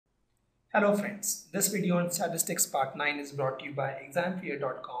Hello friends, this video on statistics part 9 is brought to you by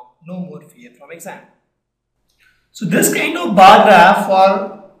examfear.com. No more fear from exam. So this kind of bar graph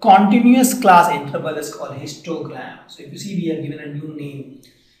for continuous class interval is called histogram. So if you see, we have given a new name.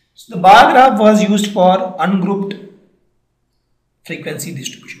 So the bar graph was used for ungrouped frequency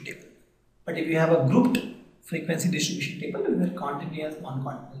distribution table. But if you have a grouped frequency distribution table, we will continuous,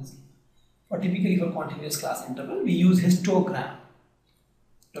 non-continuous. For typically for continuous class interval, we use histogram.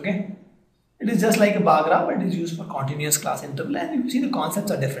 Okay. It is just like a bar graph, but it is used for continuous class interval, and you see the concepts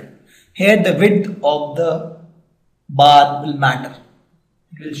are different. Here the width of the bar will matter.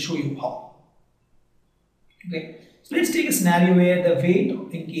 It will show you how. Okay. So let's take a scenario where the weight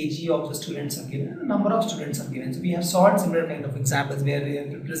in kg of the students are given and the number of students are given. So we have solved similar kind of examples where we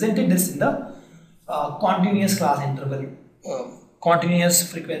have represented this in the continuous class interval,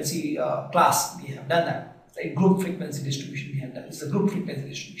 continuous frequency class. We have done that. Right? Group frequency distribution we have done. This is a group frequency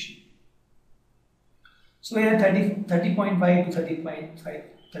distribution. So we have 30.5 to 30.5,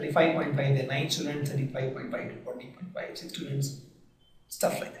 35.5, there are 9 students, 35.5 to 40.5, 6 students,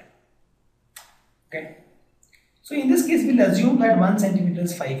 stuff like that. Okay. So in this case, we'll assume that 1 centimeter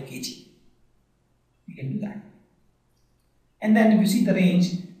is 5 kg. We can do that. And then if you see the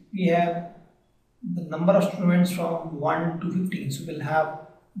range, we have the number of students from 1 to 15. So we'll have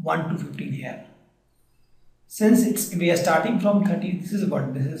 1 to 15 here. Since we are starting from 30, this is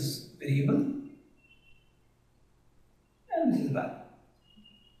variable. And this is value.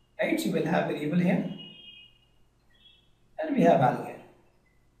 Right? So we'll have variable here and we have value here.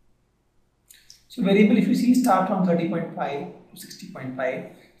 So variable, if you see, start from 30.5 to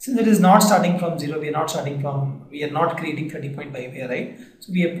 60.5. Since it is not starting from 0, we are not creating 30.5 here, right?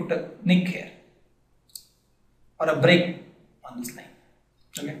 So we have put a nick here or a break on this line.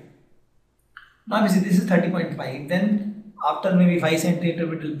 Okay. Now we see this is 30.5. Then after maybe 5 centimeter,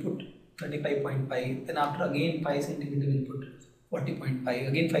 we will put 35.5, then after again 5 centimeter we'll put 40.5,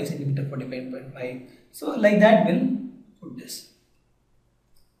 again 5 centimeter 45.5. So like that we'll put this.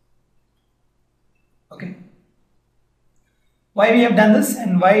 Okay. Why we have done this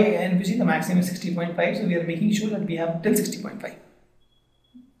and why, and you see the maximum is 60.5, so we are making sure that we have till 60.5.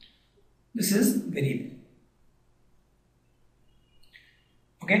 This is variable.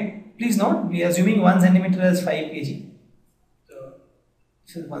 Okay. Please note, we are assuming 1 centimeter as 5 kg.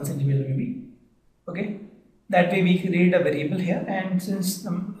 This is 1 centimeter maybe. Okay, that way we create a variable here, and since the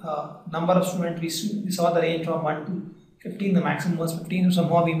number of students we saw the range from 1 to 15, the maximum was 15. So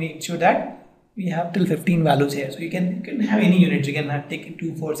somehow we make sure that we have till 15 values here. So you can have any units. You can take it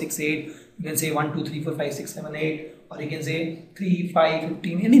 2, 4, 6, 8. You can say 1, 2, 3, 4, 5, 6, 7, 8, or you can say 3, 5,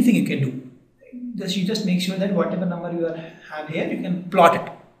 15. Anything you can do. You just make sure that whatever number you have here, you can plot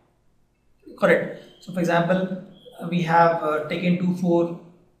it. Correct. So for example, we have taken 2, 4,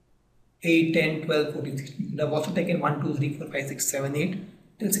 8, 10, 12, 14, 16. You could have also taken 1, 2, 3, 4, 5, 6, 7,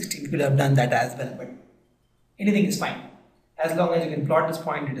 8 till 16. You could have done that as well, but anything is fine. As long as you can plot this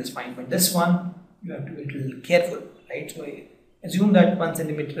point, it is fine. But this one, you have to be a little careful, right? So assume that 1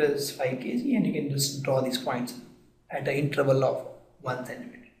 centimeter is 5 kg and you can just draw these points at an interval of 1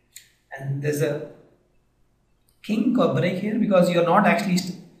 centimeter. And there's a kink or break here because you are not actually,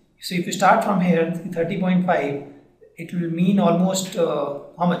 so if you start from here, 30.5, it will mean almost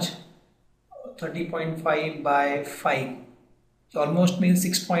how much? 30.5 by 5. So almost means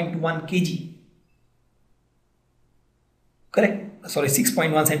 6.1 kg. Correct? Sorry,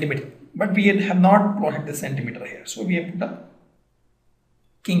 6.1 centimeter. But we have not plotted this centimeter here. So we have put a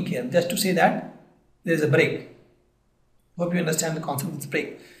kink here just to say that there is a break. Hope you understand the concept of this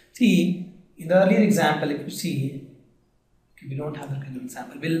break. See, in the earlier example, if you see, okay, we don't have that kind of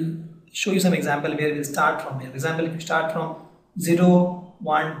example. We'll show you some example where we'll start from here. For example, if you start from 0,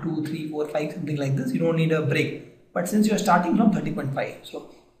 1, 2, 3, 4, 5, something like this, you don't need a break. But since you are starting from 30.5,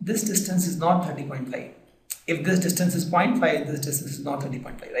 so this distance is not 30.5. If this distance is 0.5, this distance is not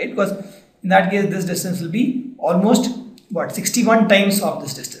 30.5, right? Because in that case, this distance will be almost what, 61 times of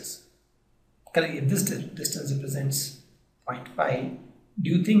this distance. Correct? If this distance represents 0.5, do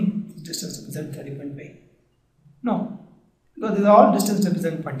you think this distance represents 30.5? No. Because these all distance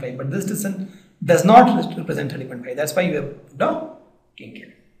represent 0.5, but this distance does not represent 30.5. That's why you have put a kink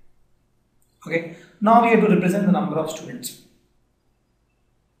here. Okay. Now we have to represent the number of students.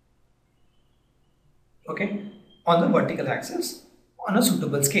 Okay. On the vertical axis on a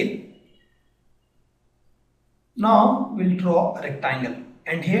suitable scale. Now we'll draw a rectangle,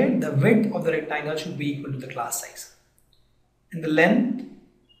 and here the width of the rectangle should be equal to the class size, and the length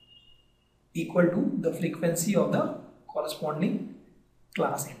equal to the frequency of the corresponding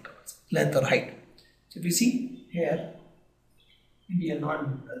class intervals, length or height. So if you see here, We have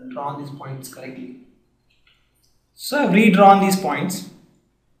not drawn these points correctly. So I've redrawn these points,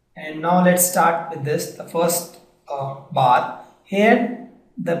 and now let's start with this. The first bar here,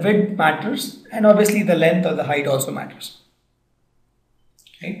 the width matters, and obviously the length or the height also matters.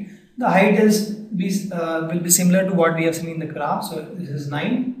 Right? The height will be similar to what we have seen in the graph. So this is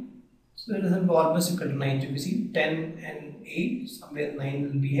 9. So it is almost equal to 9. So you see 10 and 8, somewhere 9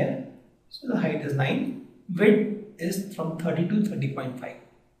 will be here. So the height is 9. Width is from 30 to 30.5.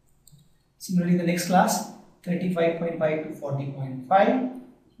 Similarly, the next class 35.5 to 40.5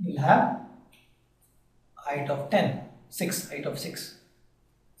 will have height of 10, 6, height of 6.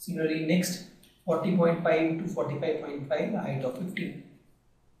 Similarly, next 40.5 to 45.5, height of 15.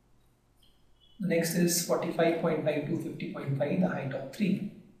 The next is 45.5 to 50.5, the height of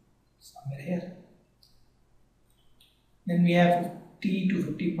 3, somewhere here. Then we have 50 to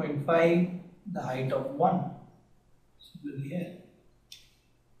 50.5, the height of 1, similarly here.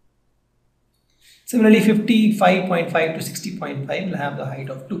 Similarly, 55.5 to 60.5 will have the height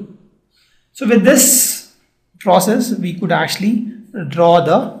of 2. So with this process, we could actually draw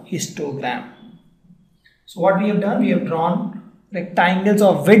the histogram. So what we have done, we have drawn rectangles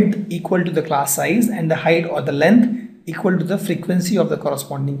of width equal to the class size and the height or the length equal to the frequency of the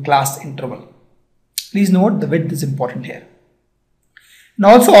corresponding class interval. Please note the width is important here. And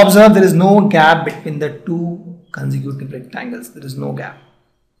also observe there is no gap between the two consecutive rectangles. There is no gap.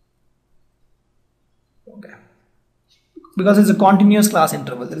 Okay. Because it's a continuous class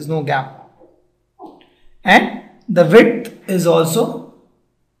interval, there is no gap. And the width is also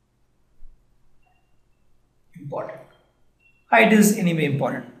important. Height is anyway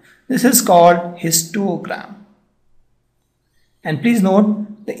important. This is called histogram. And please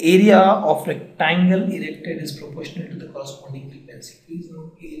note the area of rectangle erected is proportional to the corresponding frequency. Please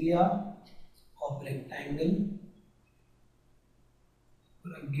note area of rectangle for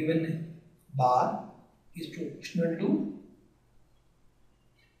a given bar is proportional to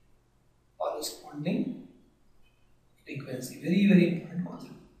corresponding frequency. Very, very important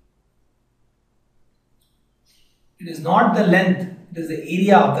concept. It is not the length, it is the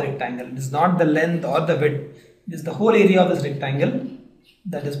area of the rectangle. It is not the length or the width. It is the whole area of this rectangle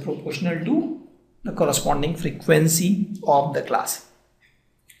that is proportional to the corresponding frequency of the class.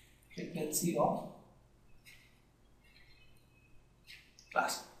 Frequency of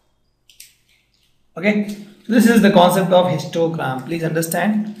class. Okay, so this is the concept of histogram. Please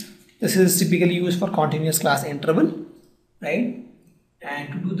understand, this is typically used for continuous class interval, right?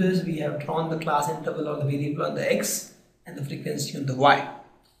 And to do this, we have drawn the class interval or the variable on the x and the frequency on the y.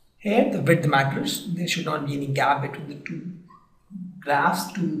 Here, the width matters. There should not be any gap between the two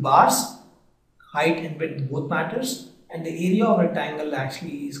graphs, two bars. Height and width both matters, and the area of rectangle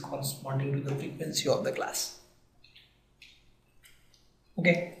actually is corresponding to the frequency of the class.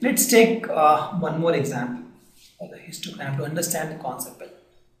 Okay, let's take one more example of the histogram to understand the concept better.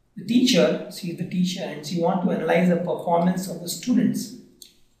 The teacher, she is the teacher, and she wants to analyze the performance of the students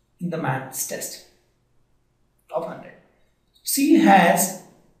in the maths test of 100. She has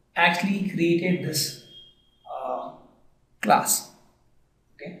actually created this class.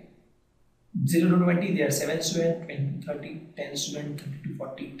 Okay, 0 to 20, there are 7 students, 20 to 30, 10 students, 30 to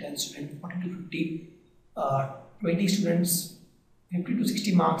 40, 10 students, 40 to 50, 20 students. 50 to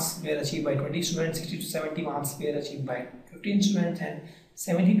 60 marks were achieved by 20 students, 60 to 70 marks were achieved by 15 students, and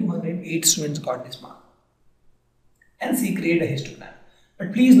 70 to 108 students got this mark. And she created a histogram.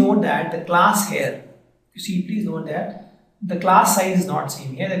 But please note that the class here, you see, please note that the class size is not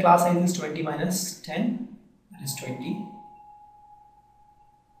same. Here the class size is 20 minus 10, that is 20.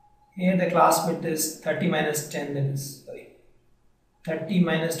 Here the class width is 30 minus 10, that is 30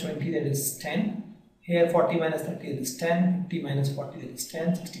 minus 20, that is 10. Here 40 minus 30, that is 10, 50 minus 40, that is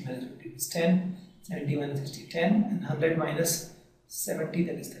 10, 60 minus 50, that is 10, 70 minus 60, 10, and 100 minus 70,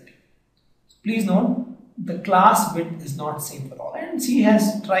 that is 30. So please note the class width is not same for all, and she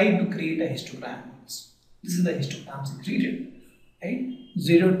has tried to create a histogram. This is the histogram she created, right?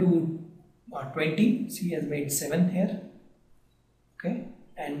 0 to 20, she has made 7 here, okay,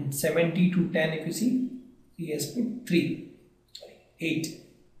 and 70 to 10, if you see, he has put 8.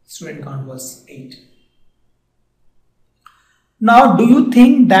 Student count was 8. Now, do you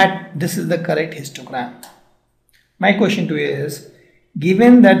think that this is the correct histogram? My question to you is,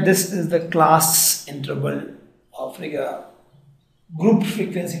 given that this is the class interval of a group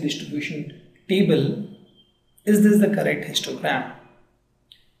frequency distribution table, is this the correct histogram?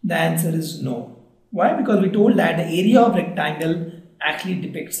 The answer is no. Why? Because we told that the area of rectangle actually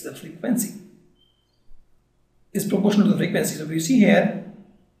depicts the frequency. Is proportional to the frequency. So if you see here,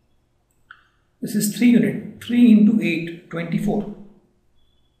 this is 3 unit, 3 into 8, 24.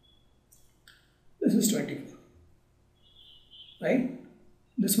 this is 24, right?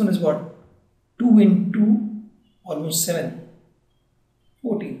 This one is what? 2 into almost 7,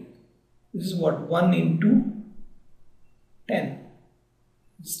 14. This is what? 1 into 10.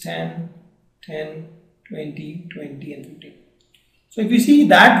 It's 10, 10, 20, 20 and 15. So if you see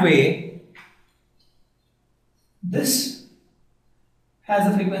that way, this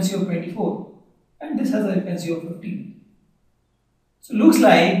has a frequency of 24 and this has a frequency of 15. So looks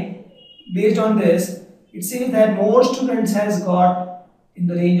like based on this, it says that more students has got in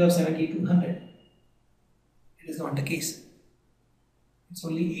the range of 70 to 100. It is not the case. It's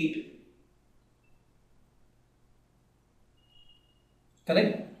only 8.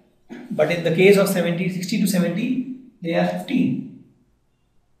 Correct? But in the case of 60 to 70, they are 15.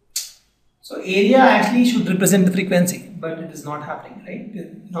 So area actually should represent the frequency, but it is not happening,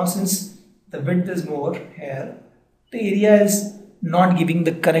 right? Now since the width is more here, the area is not giving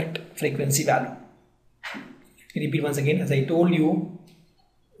the correct frequency value. Let me repeat once again. As I told you,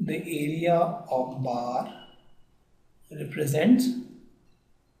 the area of bar represents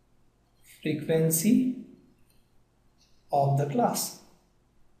frequency of the class.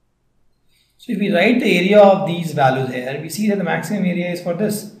 So if we write the area of these values here, we see that the maximum area is for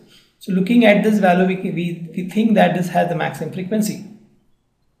this. So looking at this value, we think that this has the maximum frequency.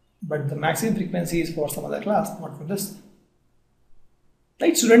 But the maximum frequency is for some other class, not for this.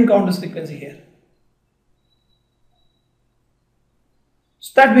 Right? Student count is frequency here.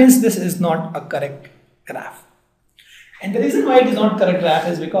 So that means this is not a correct graph. And the reason why it is not correct graph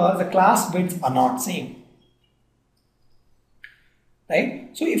is because the class widths are not same.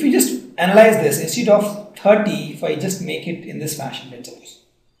 Right? So if you just analyze this, instead of 30, if I just make it in this fashion, let's suppose.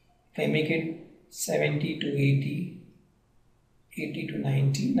 If I make it 70 to 80, 80 to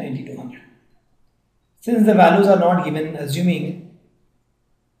 90, 90 to 100. Since the values are not given, assuming,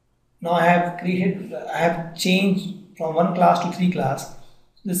 now I have changed from 1 class to 3 class.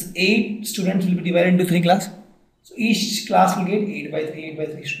 This 8 students will be divided into 3 classes. So each class will get 8 by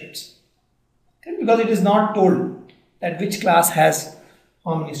 3 students. Okay? Because it is not told that which class has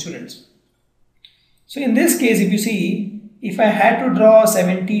how many students. So in this case, if you see, if I had to draw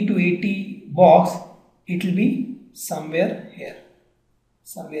 70 to 80 box, it will be somewhere here.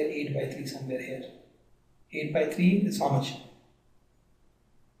 Somewhere 8 by 3, somewhere here. 8 by 3 is how much?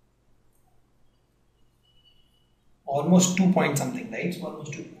 Almost 2 point something, right? So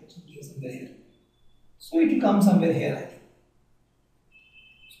almost 2 point something somewhere here. So it will come somewhere here, I think.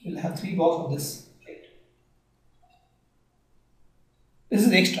 So we'll have 3 box of this, right? This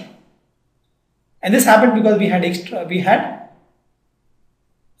is extra. And this happened because we had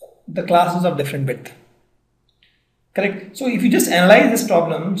the classes of different width. Correct? So if you just analyze this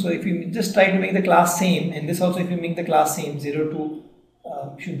problem, so if you just try to make the class same, and this also if you make the class same, 0 to,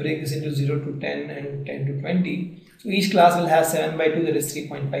 if you break this into 0 to 10 and 10 to 20, so each class will have 7 by 2, that is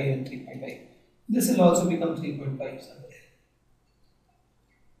 3.5 and 3.5. This will also become 3.5 somewhere.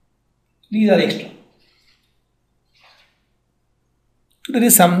 These are extra. So there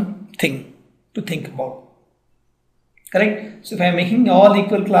is something to think about. Correct? So if I am making all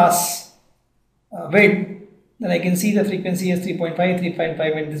equal class width, then I can see the frequency as 3.5,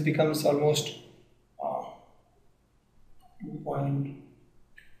 3.5, and this becomes almost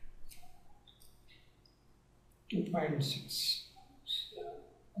 2.6.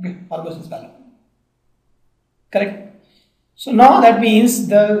 Okay, almost this value. Correct? So now that means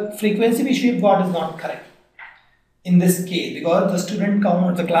the frequency which we have got is not correct in this case because the student count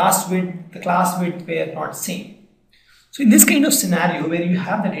or the class width were not same. So in this kind of scenario where you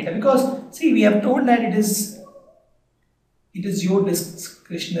have the data, because see, we have told that it is your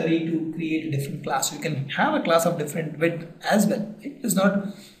discretionary to create a different class. So you can have a class of different width as well. It is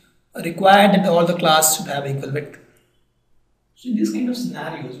not required that all the class should have equal width. So in these kind of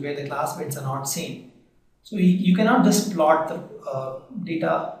scenarios where the class widths are not same, so you cannot just plot the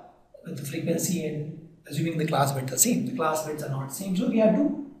data with the frequency and assuming the class widths are same. The class widths are not same, so we have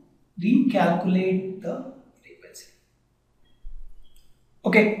to recalculate the frequency.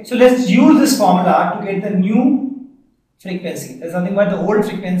 Okay, so let's use this formula to get the new frequency. There's nothing but the old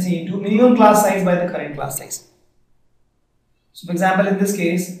frequency into minimum class size by the current class size. So for example, in this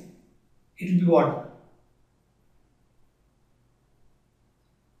case, it will be what?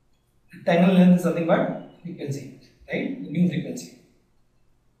 Rectangle length is nothing but frequency, right? The new frequency.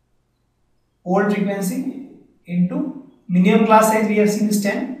 Old frequency into minimum class size we have seen is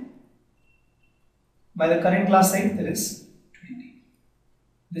 10. By the current class size there is 20.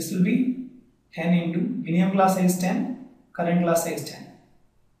 This will be 10 into minimum class size 10, current class size 10.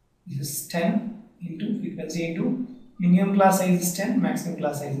 This is 10 into frequency into minimum class size is 10, maximum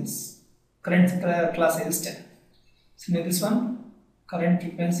class size is current class size is 10. So now this one, current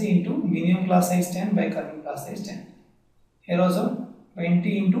frequency into minimum class size 10 by current class size 10. Here also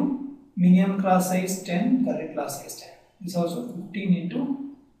 20 into minimum class size 10, current class size 10. This also 15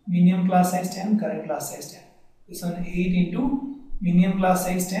 into minimum class size 10, current class size 10. This one 8 into minimum class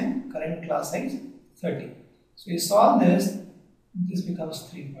size 10, current class size 30. So you solve this, this becomes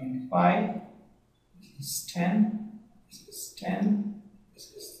 3.5, this is 10, this is 10,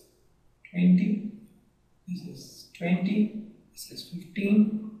 this is 20, this is 20, this is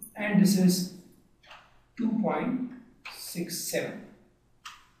 15, and this is 2.67.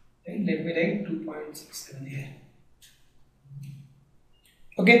 Right? Let me write 2.67 here.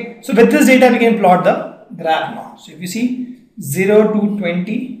 Okay, so with this data we can plot the graph now. So if you see 0 to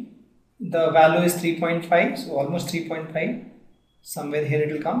 20, the value is 3.5, so almost 3.5. Somewhere here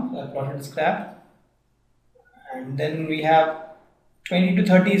it will come. I plotted this graph. And then we have 20 to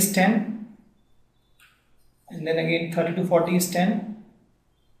 30 is 10. And then again 30 to 40 is 10.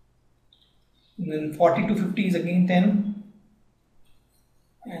 And then 40 to 50 is again 10.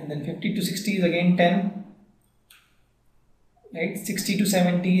 And then 50 to 60 is again 10. Right? 60 to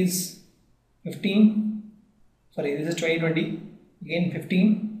 70 is 15. Sorry, this is 2020. Again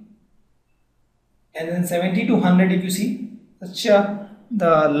 15. And then 70 to 100, if you see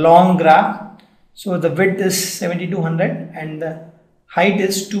the long graph. So the width is 70 to 100 and the height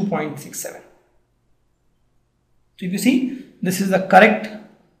is 2.67. So if you see, this is the correct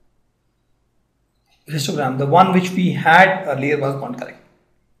histogram. The one which we had earlier was not correct.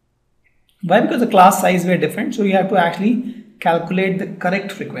 Why? Because the class size were different. So you have to actually calculate the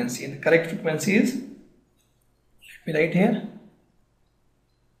correct frequency. And the correct frequency is, let me write here,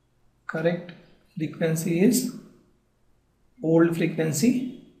 correct frequency is old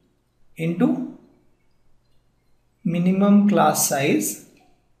frequency into minimum class size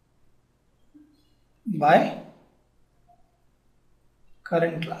by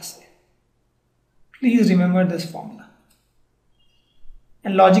current class size. Please remember this formula.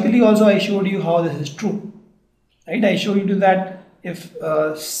 And logically also I showed you how this is true. Right? I showed you that if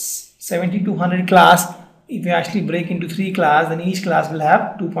 70 to 100 class, if you actually break into 3 classes, then each class will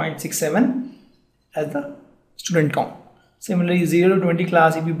have 2.67 as the student count. Similarly, 0 to 20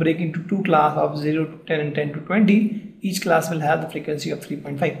 class, if you break into 2 classes of 0 to 10 and 10 to 20, each class will have the frequency of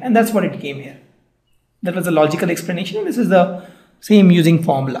 3.5, and that's what it came here. That was the logical explanation. This is the same using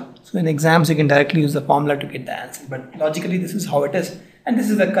formula. So in exams you can directly use the formula to get the answer, but logically this is how it is, and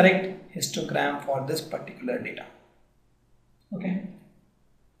this is the correct histogram for this particular data. Okay.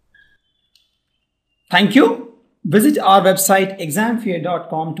 Thank you. Visit our website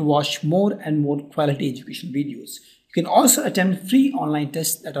examfear.com to watch more and more quality education videos. You can also attempt free online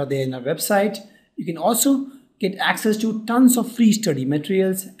tests that are there in our website. You can also get access to tons of free study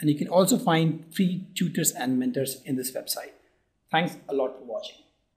materials, and you can also find free tutors and mentors in this website. Thanks a lot for watching.